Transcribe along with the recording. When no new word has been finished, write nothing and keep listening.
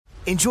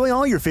Enjoy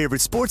all your favorite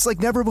sports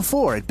like never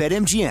before at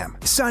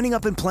BetMGM. Signing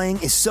up and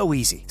playing is so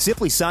easy.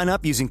 Simply sign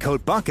up using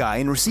code Buckeye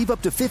and receive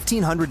up to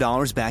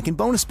 $1,500 back in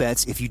bonus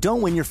bets if you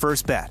don't win your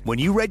first bet. When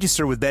you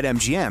register with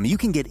BetMGM, you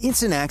can get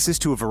instant access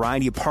to a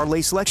variety of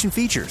parlay selection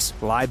features,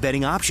 live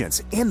betting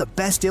options, and the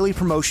best daily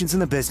promotions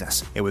in the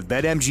business. And with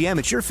BetMGM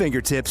at your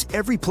fingertips,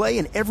 every play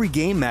and every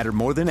game matter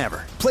more than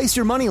ever. Place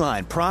your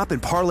moneyline, prop,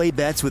 and parlay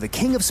bets with the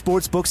king of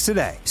sportsbooks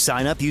today.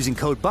 Sign up using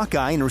code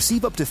Buckeye and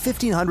receive up to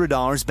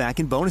 $1,500 back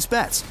in bonus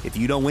bets if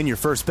you don't win your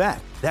first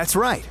bet. That's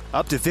right,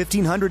 up to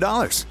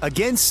 $1,500.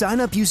 Again, sign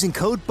up using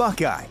code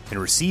Buckeye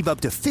and receive up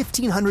to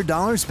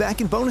 $1,500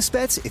 back in bonus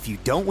bets if you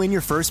don't win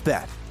your first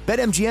bet.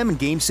 BetMGM and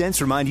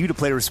GameSense remind you to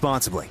play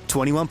responsibly.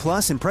 21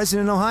 plus and present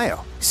in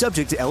Ohio.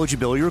 Subject to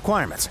eligibility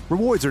requirements.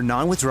 Rewards are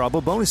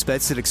non-withdrawable bonus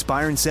bets that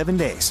expire in 7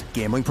 days.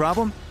 Gambling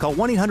problem? Call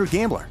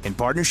 1-800-GAMBLER in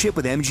partnership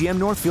with MGM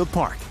Northfield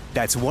Park.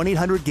 That's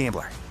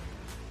 1-800-GAMBLER.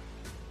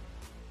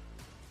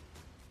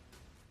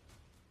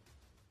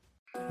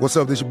 What's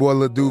up, this your boy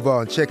Lil Duval,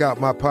 and check out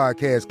my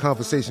podcast,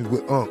 Conversations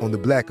with Unc, on the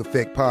Black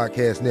Effect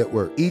Podcast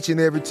Network. Each and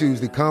every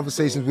Tuesday,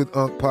 Conversations with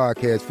Unc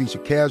podcast feature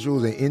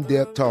casuals and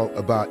in-depth talk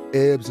about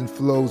ebbs and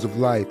flows of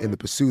life and the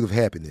pursuit of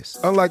happiness.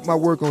 Unlike my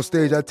work on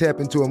stage, I tap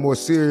into a more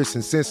serious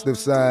and sensitive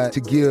side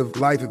to give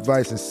life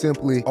advice and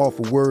simply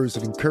offer words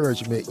of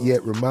encouragement,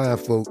 yet remind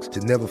folks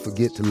to never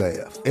forget to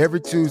laugh.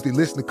 Every Tuesday,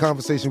 listen to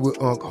Conversation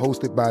with Unc,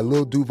 hosted by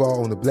Lil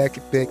Duval on the Black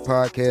Effect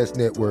Podcast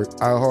Network,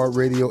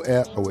 iHeartRadio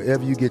app, or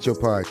wherever you get your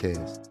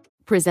podcasts.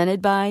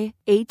 Presented by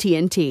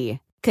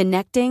AT&T.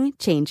 Connecting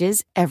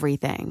changes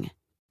everything.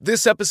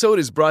 This episode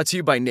is brought to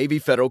you by Navy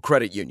Federal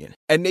Credit Union.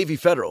 At Navy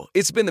Federal,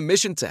 it's been the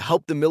mission to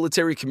help the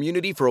military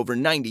community for over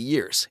 90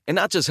 years. And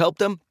not just help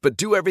them, but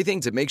do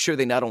everything to make sure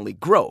they not only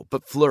grow,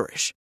 but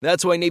flourish.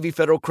 That's why Navy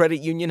Federal Credit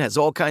Union has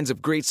all kinds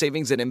of great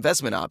savings and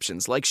investment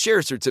options like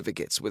share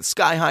certificates with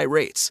sky-high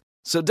rates.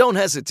 So don't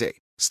hesitate.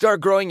 Start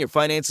growing your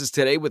finances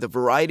today with a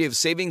variety of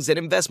savings and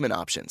investment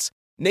options.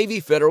 Navy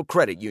Federal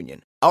Credit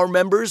Union. Our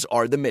members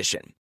are the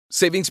mission.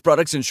 Savings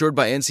products insured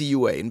by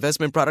NCUA.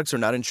 Investment products are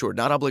not insured,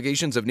 not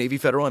obligations of Navy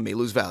Federal and may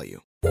lose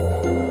value.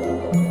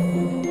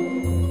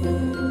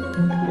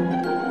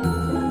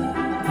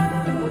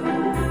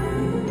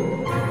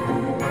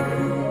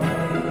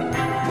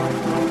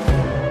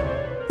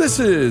 This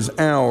is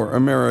Our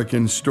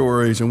American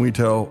Stories, and we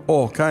tell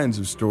all kinds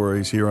of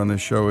stories here on this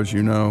show, as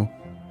you know.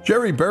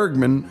 Jerry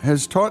Bergman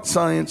has taught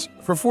science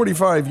for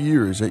 45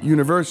 years at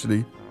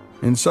university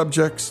in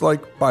subjects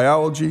like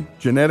biology,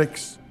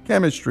 genetics,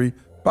 chemistry,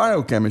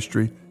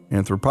 biochemistry,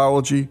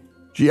 anthropology,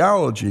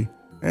 geology,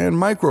 and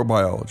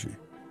microbiology.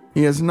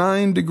 He has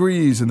 9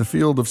 degrees in the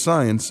field of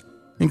science,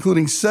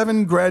 including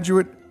 7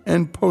 graduate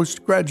and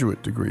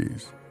postgraduate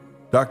degrees.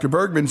 Dr.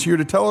 Bergman's here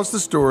to tell us the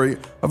story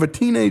of a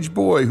teenage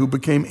boy who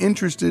became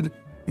interested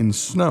in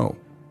snow.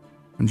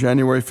 On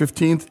January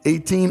 15th,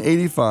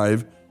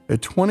 1885,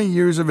 at 20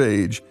 years of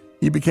age,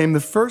 he became the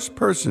first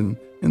person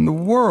in the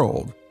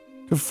world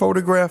to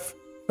photograph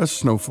a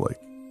snowflake.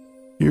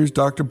 Here's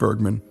Dr.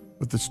 Bergman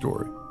with the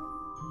story.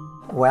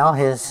 Well,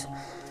 his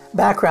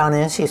background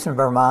is he's from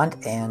Vermont,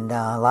 and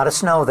a lot of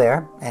snow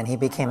there, and he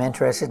became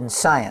interested in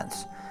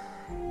science.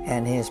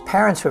 And his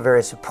parents were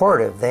very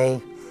supportive.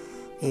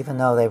 Even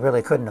though they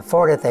really couldn't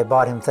afford it, they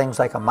bought him things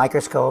like a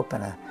microscope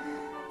and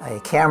a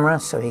camera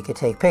so he could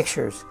take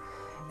pictures.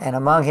 And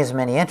among his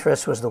many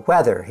interests was the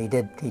weather. He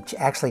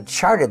actually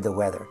charted the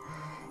weather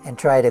and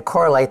tried to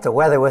correlate the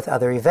weather with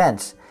other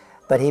events.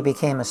 But he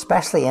became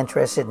especially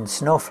interested in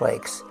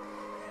snowflakes.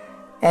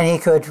 And he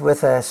could,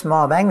 with a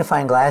small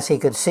magnifying glass, he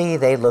could see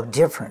they looked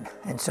different.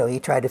 And so he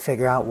tried to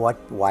figure out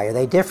why are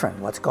they different?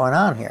 What's going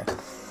on here?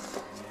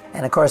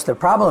 And of course the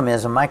problem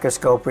is a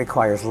microscope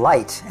requires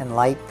light, and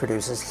light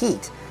produces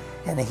heat.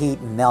 And the heat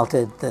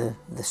melted the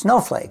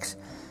snowflakes.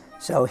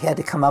 So he had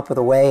to come up with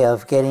a way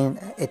of getting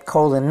it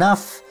cold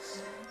enough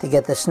to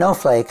get the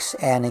snowflakes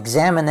and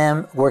examine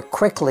them, work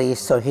quickly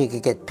so he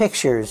could get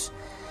pictures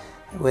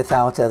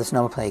without the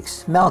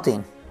snowflakes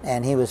melting.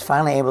 And he was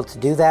finally able to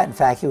do that. In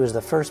fact, he was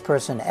the first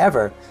person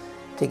ever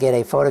to get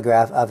a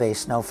photograph of a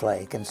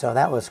snowflake. And so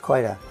that was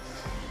quite a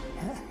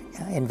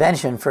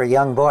invention for a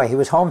young boy. He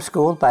was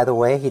homeschooled, by the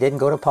way. He didn't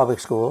go to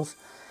public schools.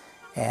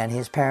 And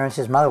his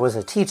mother was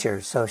a teacher,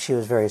 so she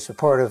was very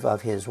supportive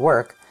of his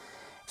work.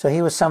 So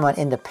he was somewhat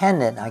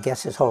independent, I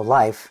guess, his whole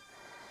life.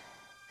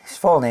 His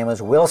full name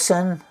was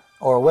Wilson,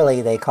 or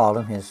Willie, they called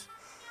him, his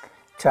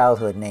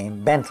childhood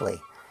name,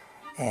 Bentley.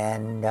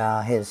 And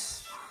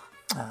his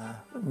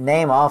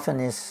name often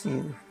is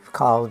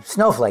called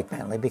Snowflake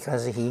Bentley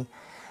because he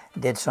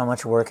did so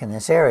much work in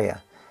this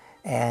area.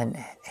 And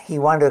he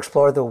wanted to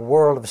explore the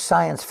world of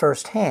science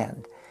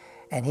firsthand.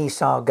 And he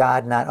saw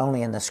God not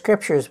only in the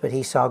scriptures, but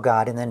he saw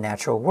God in the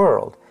natural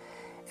world.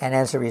 And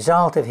as a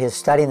result of his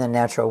studying the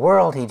natural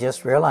world, he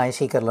just realized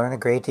he could learn a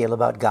great deal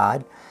about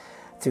God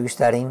through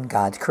studying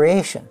God's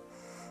creation.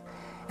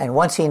 And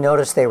once he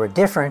noticed they were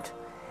different,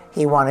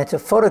 he wanted to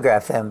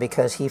photograph them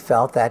because he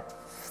felt that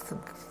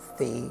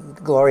the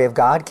glory of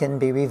God can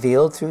be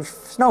revealed through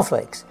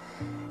snowflakes.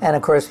 And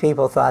of course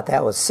people thought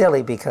that was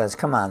silly because,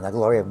 come on, the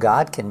glory of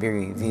God can be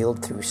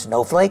revealed through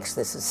snowflakes?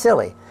 This is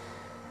silly.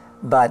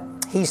 But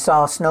he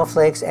saw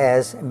snowflakes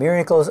as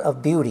miracles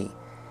of beauty.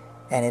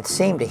 And it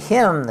seemed to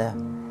him the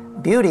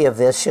beauty of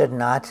this should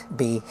not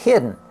be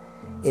hidden.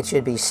 It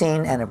should be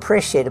seen and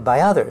appreciated by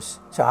others.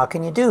 So how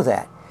can you do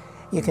that?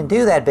 You can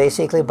do that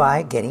basically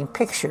by getting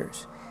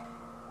pictures.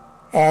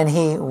 And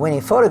when he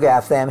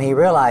photographed them, he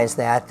realized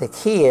that the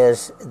key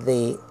is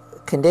the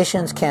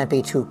conditions can't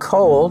be too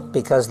cold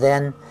because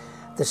then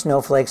the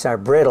snowflakes are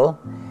brittle.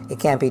 It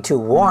can't be too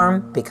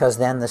warm because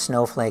then the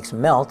snowflakes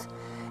melt.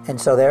 And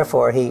so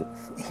therefore he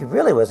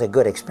really was a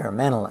good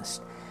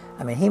experimentalist.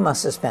 I mean, he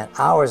must have spent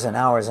hours and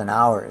hours and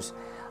hours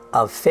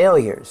of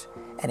failures.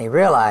 And he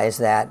realized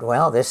that,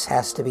 well, this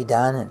has to be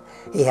done. And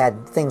he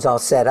had things all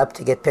set up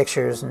to get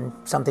pictures, and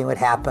something would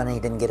happen. He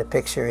didn't get a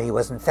picture. He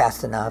wasn't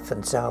fast enough.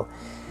 And so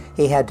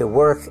he had to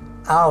work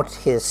out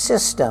his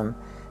system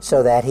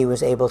so that he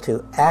was able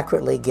to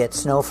accurately get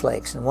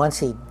snowflakes. And once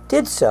he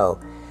did so,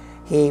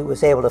 he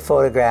was able to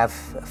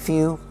photograph a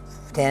few,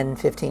 10,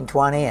 15,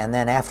 20, and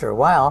then after a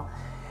while,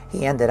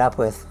 he ended up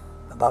with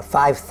about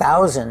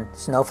 5,000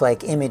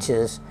 snowflake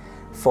images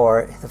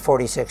for the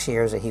 46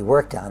 years that he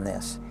worked on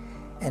this.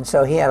 And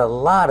so he had a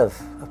lot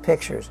of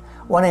pictures.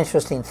 One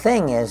interesting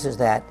thing is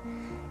that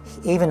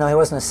even though he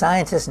wasn't a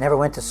scientist, never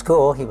went to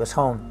school, he was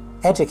home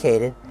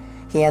educated,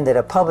 he ended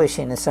up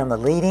publishing in some of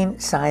the leading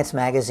science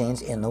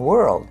magazines in the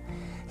world.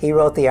 He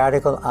wrote the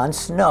article on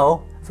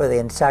snow for the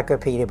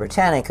Encyclopedia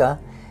Britannica,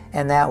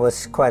 and that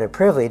was quite a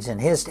privilege in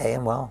his day,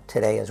 and well,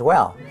 today as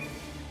well.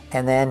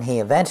 And then he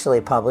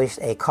eventually published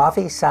a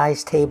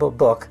coffee-sized table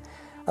book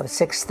of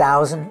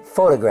 6,000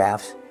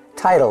 photographs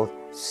titled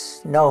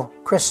Snow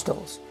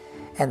Crystals.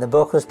 And the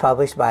book was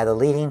published by the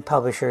leading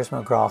publishers,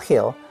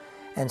 McGraw-Hill.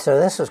 And so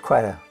this was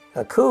quite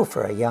a coup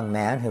for a young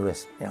man who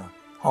was,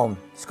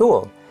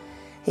 home-schooled.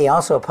 He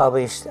also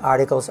published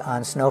articles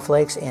on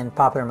snowflakes in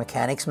Popular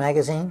Mechanics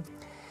magazine,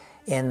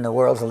 in the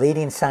world's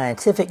leading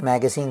scientific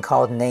magazine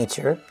called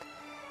Nature,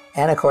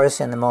 and of course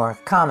in the more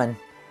common,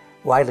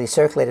 widely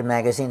circulated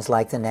magazines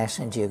like the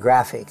National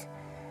Geographic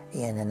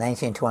in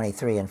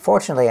 1923.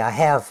 Unfortunately, I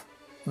have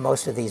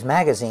most of these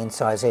magazines,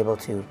 so I was able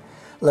to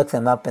look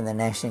them up in the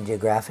National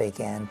Geographic,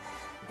 and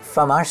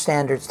from our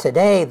standards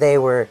today, they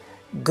were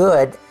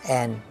good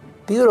and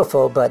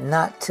beautiful, but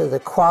not to the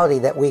quality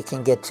that we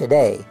can get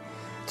today.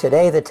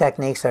 Today, the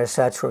techniques are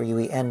such where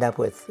we end up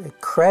with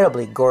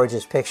incredibly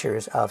gorgeous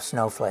pictures of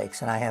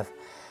snowflakes, and I have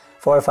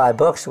 4 or 5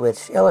 books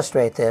which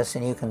illustrate this,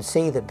 and you can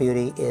see the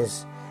beauty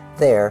is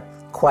there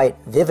quite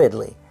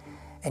vividly,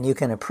 and you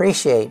can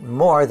appreciate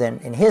more than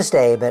in his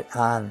day. But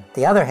on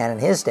the other hand,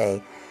 in his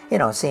day,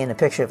 seeing a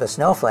picture of a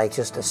snowflake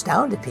just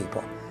astounded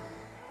people,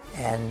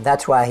 and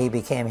that's why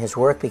his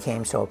work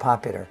became so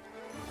popular.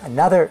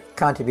 Another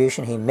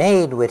contribution he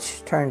made,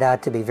 which turned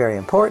out to be very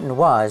important,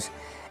 was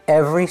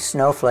every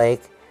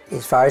snowflake,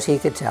 as far as he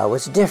could tell,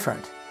 was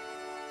different,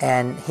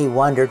 and he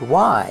wondered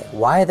why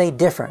are they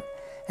different.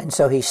 And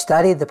so he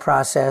studied the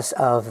process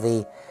of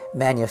the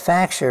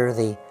manufacture,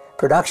 the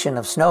production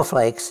of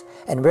snowflakes,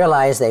 and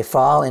realized they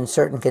fall in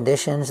certain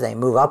conditions. They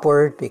move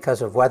upward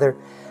because of weather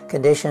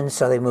conditions,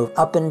 so they move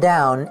up and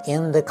down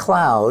in the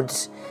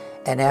clouds,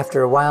 and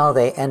after a while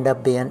they end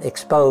up being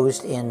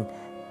exposed in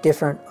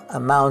different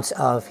amounts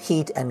of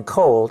heat and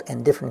cold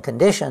and different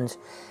conditions,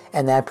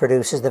 and that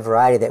produces the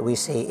variety that we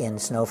see in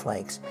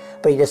snowflakes.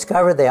 But he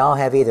discovered they all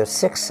have either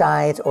 6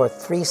 sides or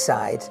 3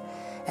 sides,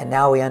 and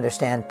now we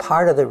understand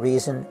part of the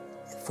reason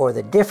for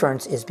the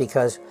difference is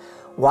because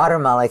water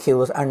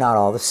molecules are not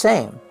all the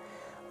same.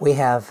 We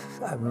have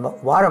a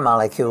water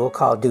molecule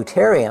called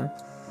deuterium,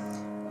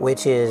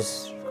 which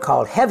is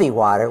called heavy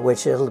water,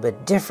 which is a little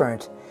bit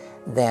different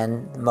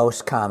than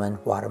most common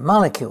water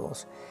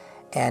molecules.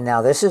 And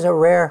now this is a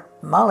rare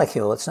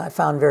molecule. It's not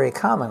found very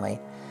commonly,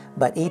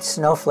 but each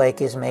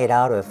snowflake is made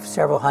out of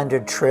several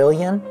hundred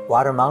trillion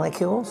water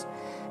molecules.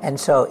 And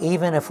so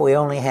even if we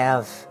only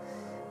have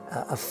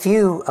a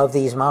few of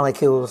these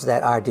molecules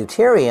that are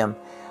deuterium,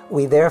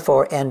 we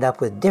therefore end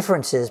up with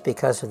differences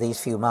because of these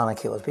few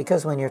molecules.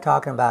 Because when you're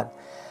talking about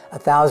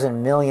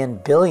 1,000 million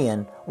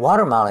billion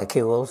water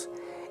molecules,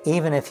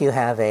 even if you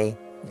have a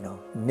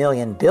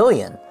million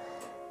billion,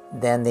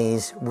 then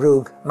these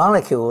rogue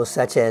molecules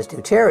such as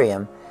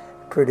deuterium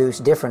produce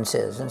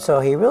differences. And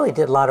so he really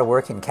did a lot of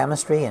work in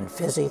chemistry and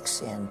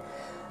physics and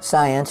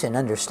science and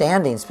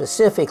understanding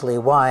specifically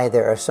why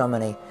there are so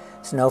many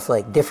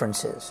snowflake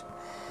differences.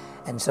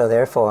 And so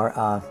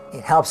therefore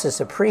it helps us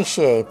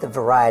appreciate the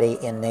variety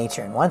in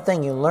nature. And one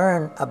thing you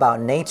learn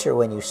about nature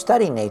when you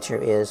study nature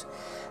is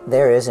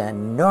there is an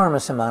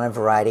enormous amount of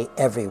variety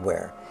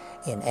everywhere.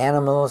 In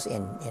animals,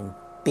 in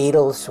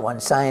beetles. One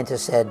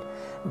scientist said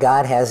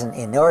God has an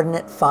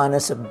inordinate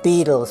fondness of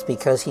beetles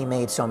because he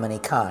made so many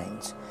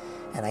kinds.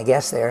 And I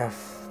guess there are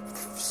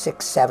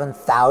 6,000,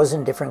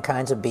 7,000 different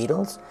kinds of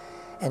beetles.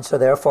 And so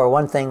therefore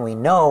one thing we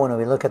know when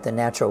we look at the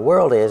natural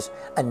world is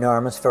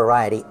enormous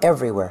variety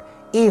everywhere,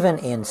 even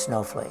in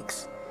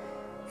snowflakes.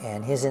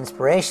 And his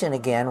inspiration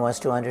again was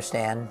to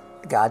understand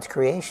God's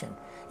creation.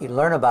 you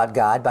learn about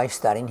God by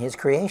studying his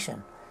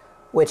creation,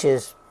 which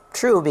is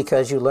true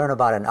because you learn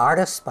about an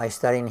artist by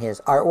studying his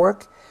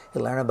artwork.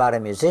 You learn about a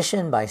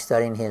musician by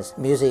studying his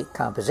music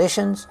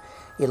compositions.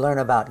 You learn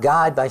about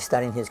God by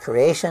studying his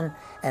creation,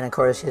 and of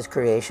course his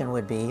creation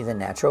would be the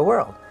natural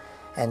world.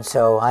 And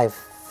so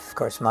of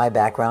course my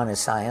background is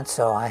science,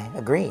 so I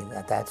agree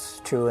that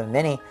that's true. And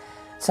many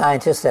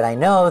scientists that I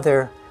know,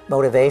 their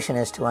motivation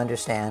is to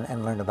understand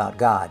and learn about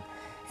God.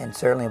 And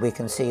certainly we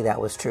can see that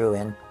was true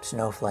in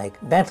Snowflake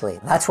Bentley.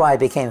 That's why I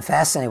became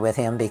fascinated with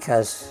him,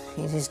 because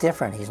he's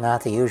different. He's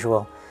not the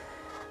usual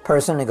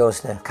person who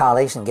goes to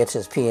college and gets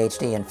his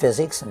PhD in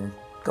physics and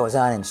goes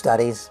on and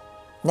studies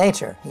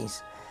nature.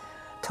 He's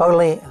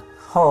totally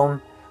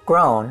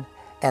homegrown,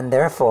 and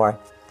therefore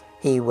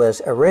he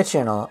was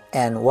original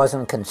and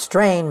wasn't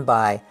constrained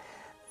by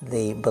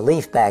the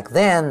belief back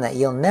then that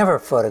you'll never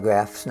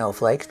photograph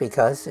snowflakes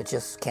because it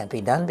just can't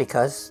be done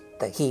because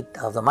the heat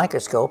of the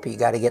microscope, you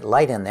got to get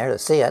light in there to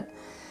see it,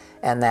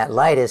 and that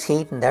light is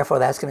heat, and therefore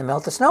that's going to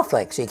melt the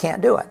snowflakes, so you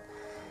can't do it.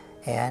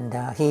 And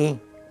he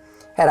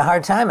had a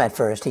hard time at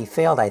first. He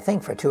failed, I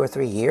think, for 2 or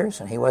 3 years,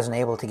 and he wasn't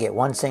able to get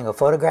one single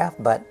photograph,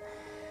 but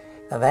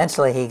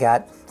eventually he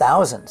got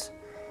thousands.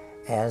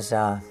 As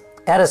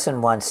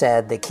Edison once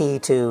said, the key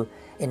to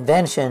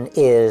invention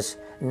is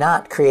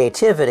not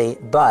creativity,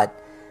 but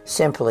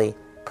simply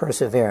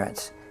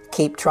perseverance.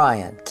 Keep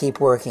trying,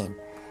 keep working.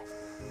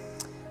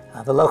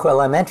 The local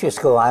elementary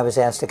school, I was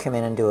asked to come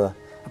in and do a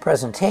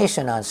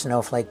presentation on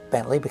Snowflake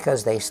Bentley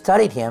because they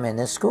studied him in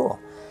this school.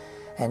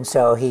 And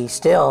so his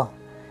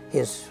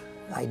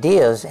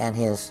ideas and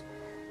his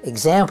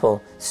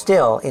example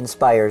still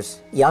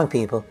inspires young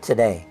people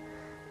today.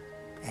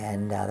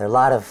 And there are a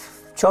lot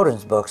of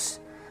children's books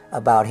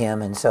about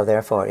him, and so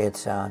therefore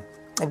it's a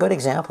good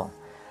example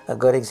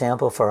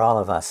for all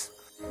of us.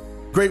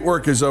 Great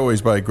work as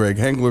always by Greg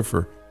Hengler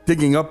for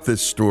digging up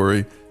this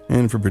story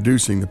and for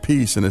producing the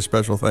piece, and a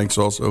special thanks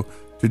also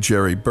to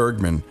Jerry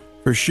Bergman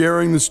for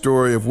sharing the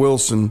story of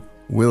Wilson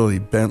Willie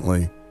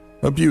Bentley,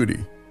 a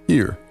beauty,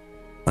 here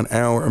on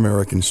Our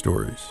American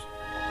Stories.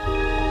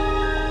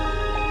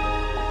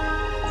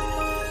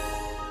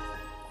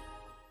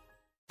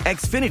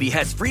 Xfinity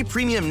has free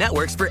premium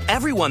networks for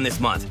everyone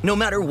this month, no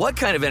matter what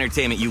kind of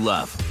entertainment you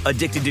love.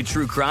 Addicted to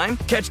true crime?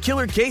 Catch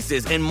killer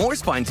cases and more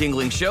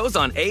spine-tingling shows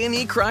on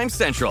A&E Crime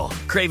Central.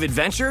 Crave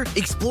adventure?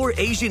 Explore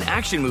Asian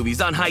action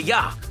movies on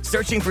Hi-Ya.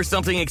 Searching for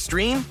something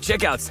extreme?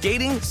 Check out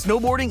skating,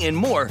 snowboarding, and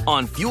more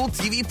on Fuel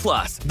TV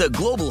Plus, the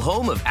global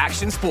home of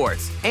action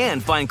sports.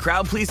 And find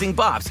crowd-pleasing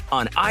bops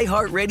on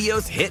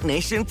iHeartRadio's Hit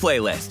Nation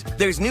playlist.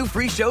 There's new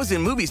free shows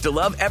and movies to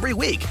love every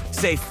week.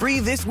 Say free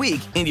this week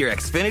in your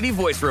Xfinity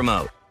voice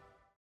remote.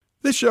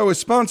 This show is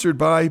sponsored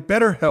by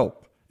BetterHelp.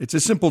 It's a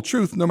simple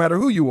truth, no matter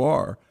who you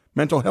are.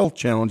 Mental health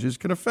challenges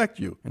can affect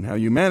you, and how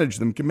you manage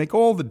them can make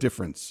all the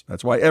difference.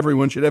 That's why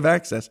everyone should have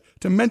access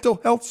to mental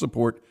health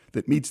support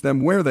that meets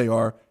them where they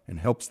are and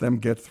helps them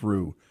get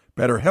through.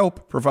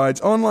 BetterHelp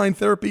provides online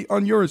therapy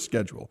on your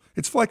schedule.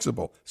 It's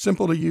flexible,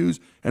 simple to use,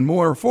 and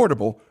more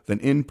affordable than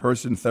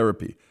in-person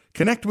therapy.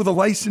 Connect with a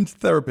licensed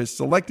therapist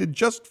selected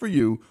just for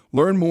you.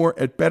 Learn more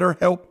at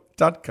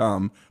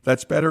BetterHelp.com.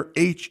 That's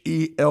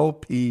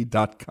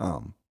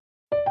BetterHelp.com.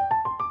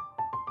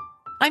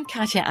 I'm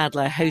Katya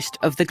Adler, host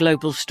of The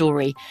Global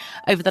Story.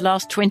 Over the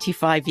last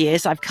 25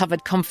 years, I've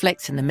covered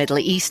conflicts in the Middle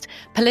East,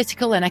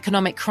 political and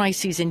economic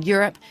crises in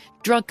Europe,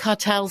 drug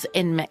cartels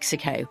in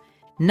Mexico.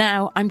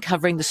 Now I'm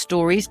covering the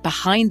stories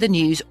behind the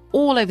news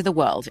all over the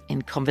world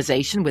in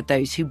conversation with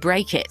those who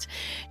break it.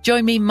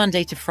 Join me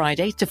Monday to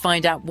Friday to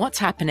find out what's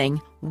happening,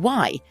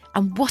 why,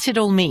 and what it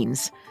all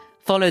means.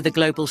 Follow The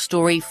Global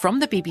Story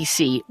from the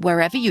BBC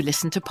wherever you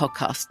listen to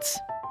podcasts.